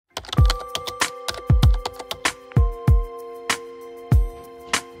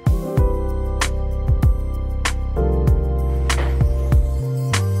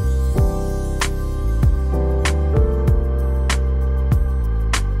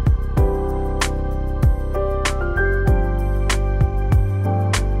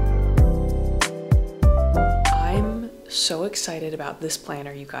so excited about this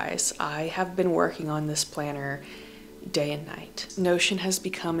planner, you guys. I have been working on this planner day and night. Notion has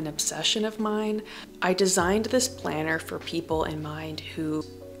become an obsession of mine. I designed this planner for people in mind who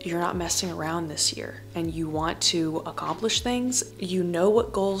you're not messing around this year and you want to accomplish things. You know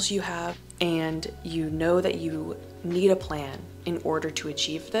what goals you have and you know that you need a plan in order to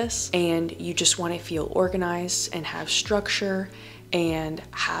achieve this, and you just want to feel organized and have structure and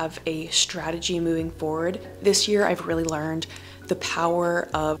have a strategy moving forward. This year I've really learned the power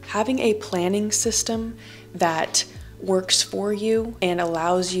of having a planning system that works for you and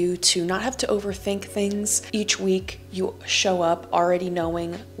allows you to not have to overthink things. Each week you show up already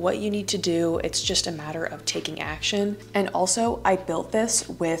knowing what you need to do. It's just a matter of taking action. And also I built this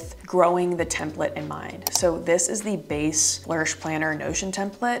with growing the template in mind. So this is the base Flourish Planner Notion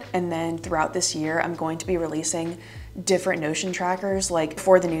template. And then throughout this year, I'm going to be releasing different Notion trackers. Like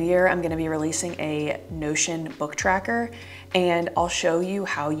for the new year, I'm gonna be releasing a Notion book tracker, and I'll show you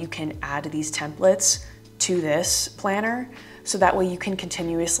how you can add these templates to this planner, so that way you can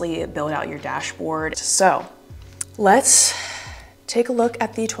continuously build out your dashboard. So let's take a look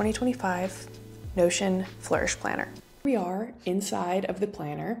at the 2025 Notion Flourish Planner. We are inside of the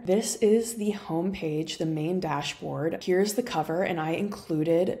planner. This is the home page, the main dashboard. Here's the cover, and I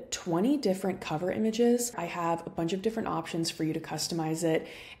included 20 different cover images. I have a bunch of different options for you to customize it,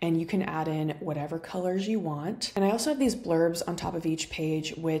 and you can add in whatever colors you want. And I also have these blurbs on top of each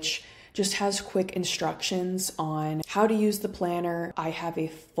page, which just has quick instructions on how to use the planner. I have a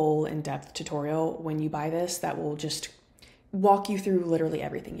full in-depth tutorial when you buy this that will just walk you through literally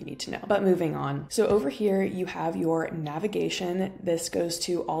everything you need to know. But moving on. So over here you have your navigation. This goes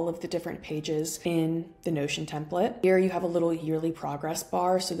to all of the different pages in the Notion template. Here you have a little yearly progress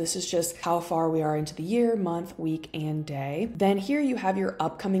bar. So this is just how far we are into the year, month, week, and day. Then here you have your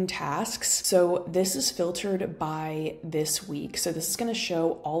upcoming tasks. So this is filtered by this week. So this is going to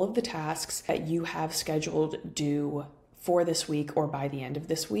show all of the tasks that you have scheduled due for this week or by the end of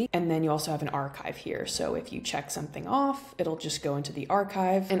this week. And then you also have an archive here. So if you check something off, it'll just go into the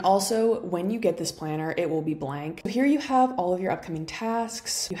archive. And also when you get this planner, it will be blank. So here you have all of your upcoming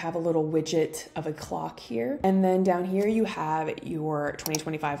tasks. You have a little widget of a clock here. And then down here you have your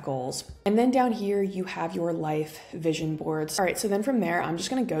 2025 goals. And then down here you have your life vision boards. All right, so then from there, I'm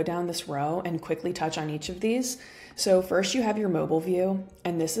just gonna go down this row and quickly touch on each of these. So first you have your mobile view,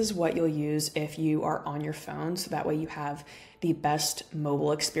 and this is what you'll use if you are on your phone. So that way you have the best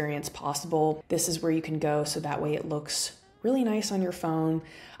mobile experience possible. This is where you can go, so that way it looks really nice on your phone.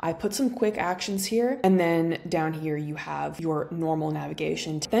 I put some quick actions here, and then down here you have your normal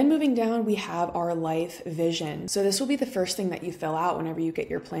navigation. Then moving down, we have our life vision. So this will be the first thing that you fill out whenever you get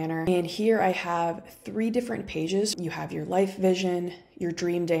your planner. And here I have 3 different pages. You have your life vision, your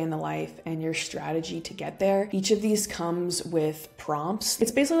dream day in the life, and your strategy to get there. Each of these comes with prompts. It's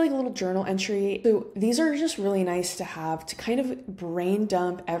basically like a little journal entry. So these are just really nice to have to kind of brain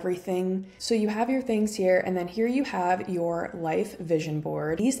dump everything. So you have your things here, and then here you have your life vision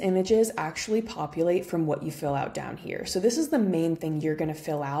board. These images actually populate from what you fill out down here. So this is the main thing you're gonna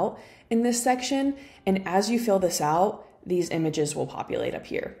fill out in this section. And as you fill this out, these images will populate up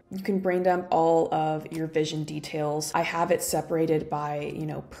here. You can brain dump all of your vision details. I have it separated by,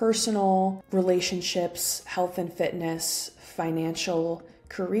 personal, relationships, health and fitness, financial,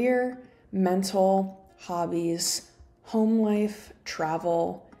 career, mental, hobbies, home life,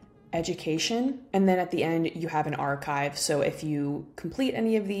 travel, education. And then at the end, you have an archive. So if you complete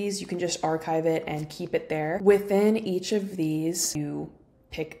any of these, you can just archive it and keep it there. Within each of these, you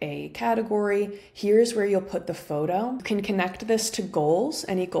pick a category. Here's where you'll put the photo. You can connect this to goals,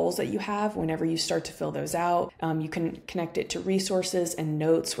 any goals that you have whenever you start to fill those out. You can connect it to resources and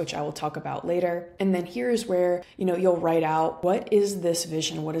notes, which I will talk about later. And then here's where, you'll write out, what is this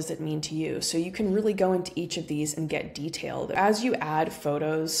vision? What does it mean to you? So you can really go into each of these and get detailed. As you add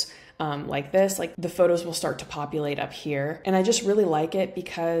photos, like this, like the photos will start to populate up here. And I just really like it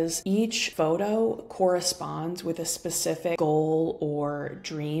because each photo corresponds with a specific goal or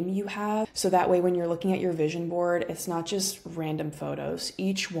dream you have. So that way when you're looking at your vision board, it's not just random photos.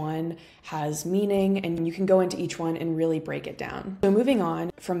 Each one has meaning, and you can go into each one and really break it down. So moving on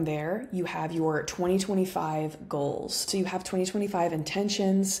from there, you have your 2025 goals. So you have 2025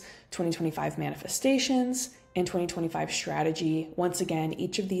 intentions, 2025 manifestations, and 2025 strategy. Once again,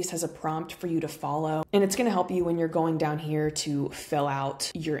 each of these has a prompt for you to follow, and it's going to help you when you're going down here to fill out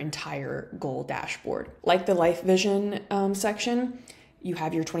your entire goal dashboard. Like the life vision section, you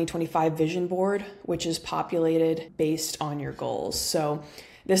have your 2025 vision board, which is populated based on your goals. So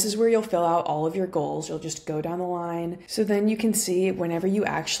this is where you'll fill out all of your goals. You'll just go down the line. So then you can see whenever you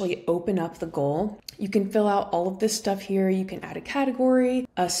actually open up the goal, you can fill out all of this stuff here. You can add a category,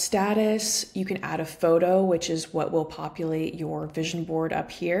 a status, you can add a photo, which is what will populate your vision board up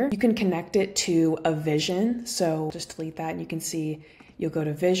here. You can connect it to a vision. So just delete that and you can see you'll go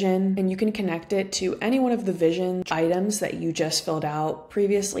to vision and you can connect it to any one of the vision items that you just filled out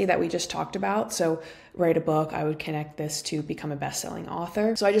previously that we just talked about. So write a book, I would connect this to become a best-selling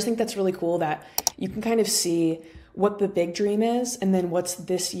author. So I just think that's really cool that you can kind of see what the big dream is and then what's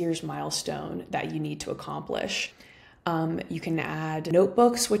this year's milestone that you need to accomplish. You can add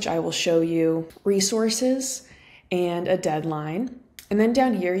notebooks, which I will show you, resources, and a deadline. And then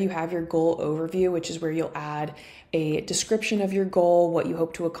down here you have your goal overview, which is where you'll add a description of your goal, what you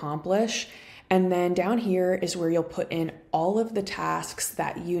hope to accomplish. And then down here is where you'll put in all of the tasks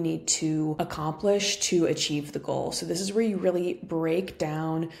that you need to accomplish to achieve the goal. So this is where you really break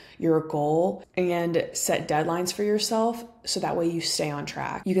down your goal and set deadlines for yourself so that way you stay on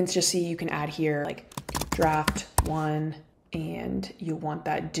track. You can just see you can add here like draft 1 and you want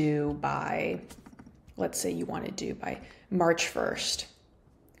that due by, let's say you want it due by March 1st,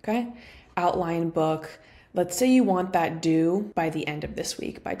 okay? Outline book. Let's say you want that due by the end of this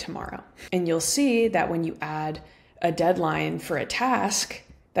week, by tomorrow. And you'll see that when you add a deadline for a task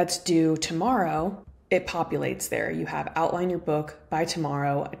that's due tomorrow, it populates there. You have outline your book by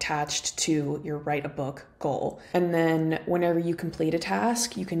tomorrow attached to your write a book goal. And then whenever you complete a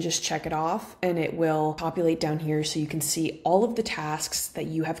task, you can just check it off and it will populate down here so you can see all of the tasks that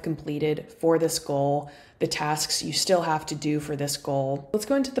you have completed for this goal, the tasks you still have to do for this goal. Let's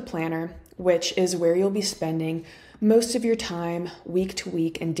go into the planner, which is where you'll be spending most of your time week to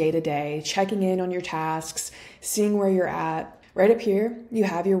week and day to day, checking in on your tasks, seeing where you're at. Right up here, you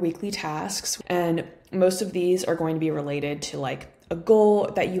have your weekly tasks, and most of these are going to be related to like a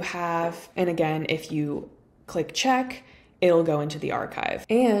goal that you have. And again, if you click check, it'll go into the archive.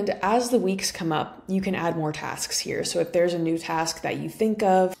 And as the weeks come up, you can add more tasks here. So if there's a new task that you think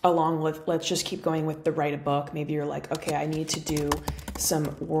of, along with, let's just keep going with the write a book. Maybe you're like, okay, I need to do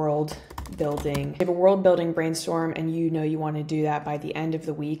some world building. You have a world building brainstorm and you know you want to do that by the end of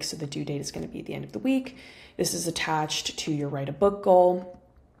the week. So the due date is going to be the end of the week. This is attached to your write a book goal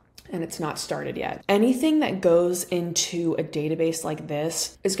and it's not started yet. Anything that goes into a database like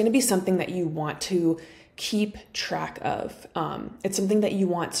this is going to be something that you want to keep track of. It's something that you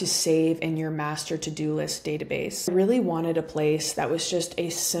want to save in your master to-do list database. I really wanted a place that was just a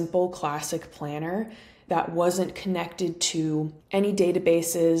simple classic planner that wasn't connected to any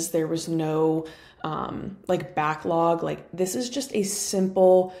databases. There was no like backlog. Like this is just a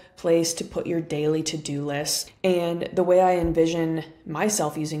simple place to put your daily to-do list. And the way I envision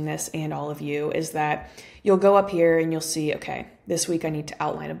myself using this and all of you is that you'll go up here and you'll see, okay, this week I need to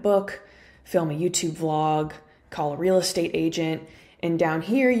outline a book, film a YouTube vlog, call a real estate agent. And down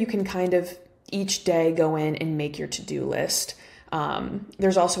here, you can kind of each day go in and make your to-do list.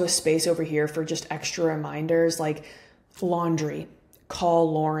 There's also a space over here for just extra reminders like laundry,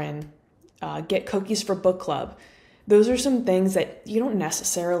 call Lauren, get cookies for book club. Those are some things that you don't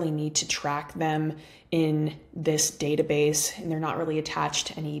necessarily need to track them in this database, and they're not really attached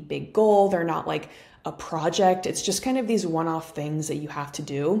to any big goal. They're not like a project. It's just kind of these one-off things that you have to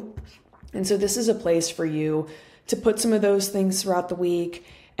do. And so this is a place for you to put some of those things throughout the week,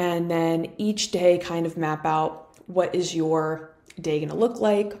 and then each day kind of map out what is your day going to look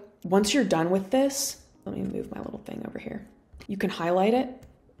like. Once you're done with this, let me move my little thing over here. You can highlight it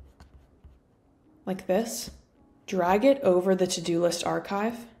like this, drag it over the to-do list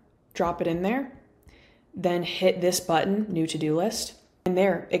archive, drop it in there, then hit this button, new to-do list. And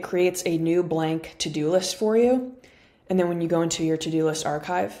there, it creates a new blank to-do list for you. And then when you go into your to-do list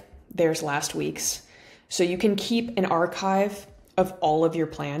archive, there's last week's. So you can keep an archive of all of your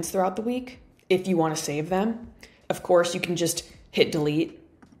plans throughout the week if you want to save them. Of course, you can just hit delete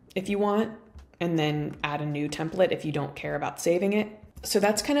if you want, and then add a new template if you don't care about saving it. So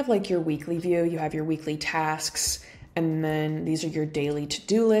that's kind of like your weekly view. You have your weekly tasks, and then these are your daily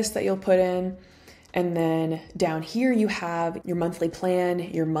to-do lists that you'll put in. And then down here, you have your monthly plan,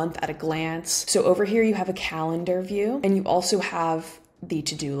 your month at a glance. So over here, you have a calendar view, and you also have the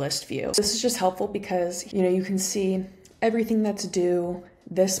to-do list view. This is just helpful because, you can see everything that's due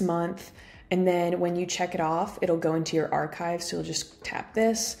this month. And then when you check it off, it'll go into your archive. So you'll just tap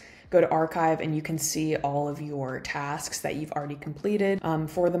this, go to archive and you can see all of your tasks that you've already completed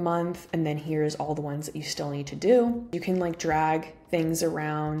for the month. And then here's all the ones that you still need to do. You can like drag things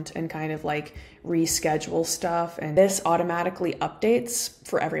around and kind of like reschedule stuff. And this automatically updates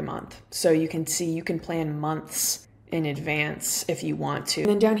for every month. So you can see, you can plan months in advance if you want to. And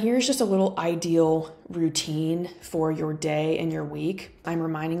then down here is just a little ideal routine for your day and your week. I'm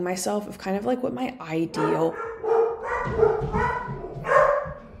reminding myself of kind of like what my ideal,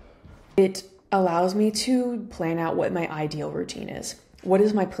 it allows me to plan out what my ideal routine is. What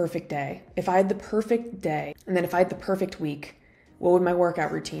is my perfect day? If I had the perfect day, and then if I had the perfect week, what would my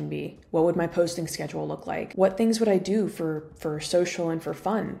workout routine be? What would my posting schedule look like? What things would I do for social and for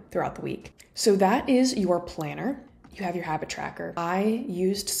fun throughout the week? So that is your planner. You have your habit tracker. I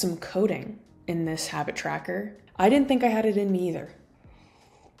used some coding in this habit tracker. I didn't think I had it in me either.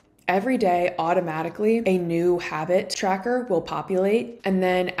 Every day, automatically, a new habit tracker will populate. And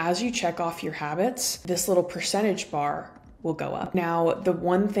then as you check off your habits, this little percentage bar will go up. Now, the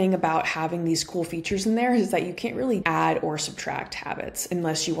one thing about having these cool features in there is that you can't really add or subtract habits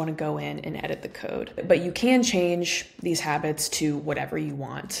unless you want to go in and edit the code. But you can change these habits to whatever you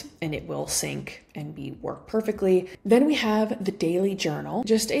want and it will sync and work perfectly. Then we have the daily journal,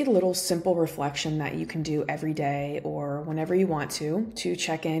 just a little simple reflection that you can do every day or whenever you want to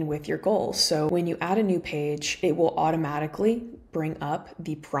check in with your goals. So when you add a new page, it will automatically bring up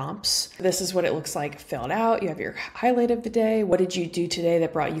the prompts. This is what it looks like filled out. You have your highlight of the day. What did you do today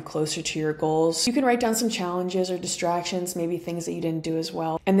that brought you closer to your goals? You can write down some challenges or distractions, maybe things that you didn't do as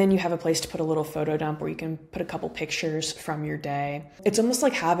well. And then you have a place to put a little photo dump where you can put a couple pictures from your day. It's almost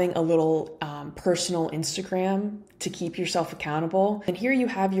like having a little personal Instagram to keep yourself accountable. And here you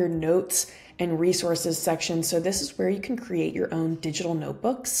have your notes and resources section. So this is where you can create your own digital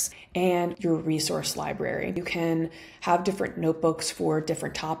notebooks and your resource library. You can have different notebooks for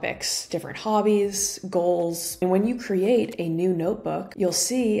different topics, different hobbies, goals. And when you create a new notebook, you'll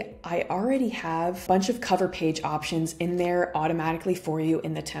see I already have a bunch of cover page options in there automatically for you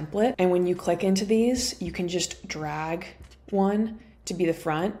in the template. And when you click into these, you can just drag one to be the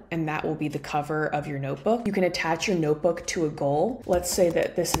front, and that will be the cover of your notebook. You can attach your notebook to a goal. Let's say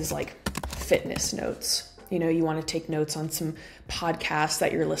that this is like fitness notes. You know, you want to take notes on some podcasts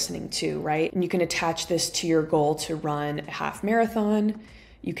that you're listening to, right? And you can attach this to your goal to run a half marathon.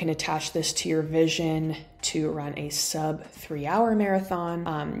 You can attach this to your vision to run a sub 3-hour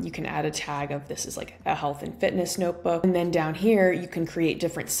marathon. You can add a tag of this is like a health and fitness notebook. And then down here, you can create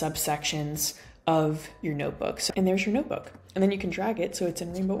different subsections of your notebooks. And there's your notebook. And then you can drag it so it's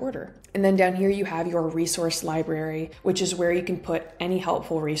in rainbow order. And then down here you have your resource library, which is where you can put any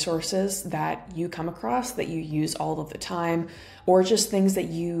helpful resources that you come across that you use all of the time, or just things that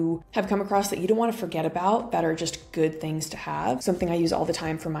you have come across that you don't want to forget about that are just good things to have. Something I use all the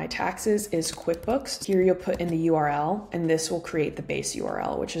time for my taxes is QuickBooks. Here you'll put in the URL and this will create the base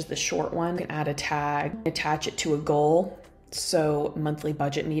URL, which is the short one. You can add a tag, attach it to a goal. So monthly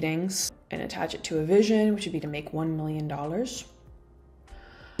budget meetings, and attach it to a vision, which would be to make $1 million. So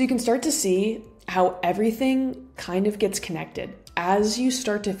you can start to see how everything kind of gets connected. As you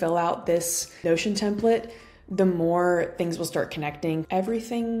start to fill out this Notion template, the more things will start connecting.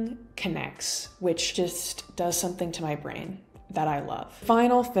 Everything connects, which just does something to my brain that I love.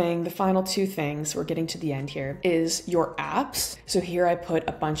 Final thing, the final two things, we're getting to the end here, is your apps. So here I put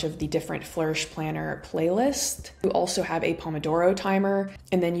a bunch of the different Flourish Planner playlists. You also have a Pomodoro timer,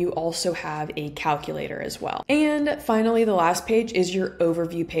 and then you also have a calculator as well. And finally, the last page is your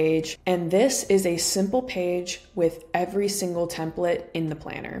overview page. And this is a simple page with every single template in the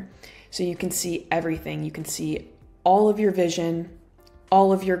planner. So you can see everything. You can see all of your vision,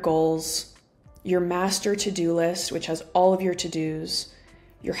 all of your goals, your master to-do list, which has all of your to-dos,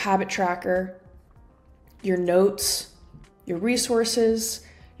 your habit tracker, your notes, your resources,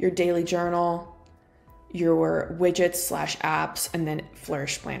 your daily journal, your widgets/apps, and then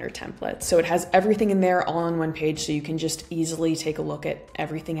Flourish Planner templates. So it has everything in there all on one page, so you can just easily take a look at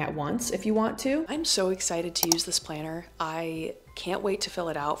everything at once if you want to. I'm so excited to use this planner. I can't wait to fill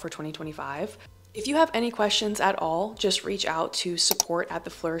it out for 2025. If you have any questions at all, just reach out to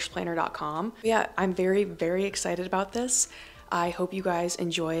support@theflourishplanner.com. Yeah, I'm very, very excited about this. I hope you guys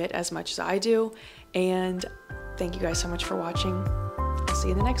enjoy it as much as I do. And thank you guys so much for watching. I'll see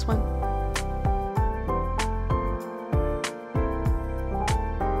you in the next one.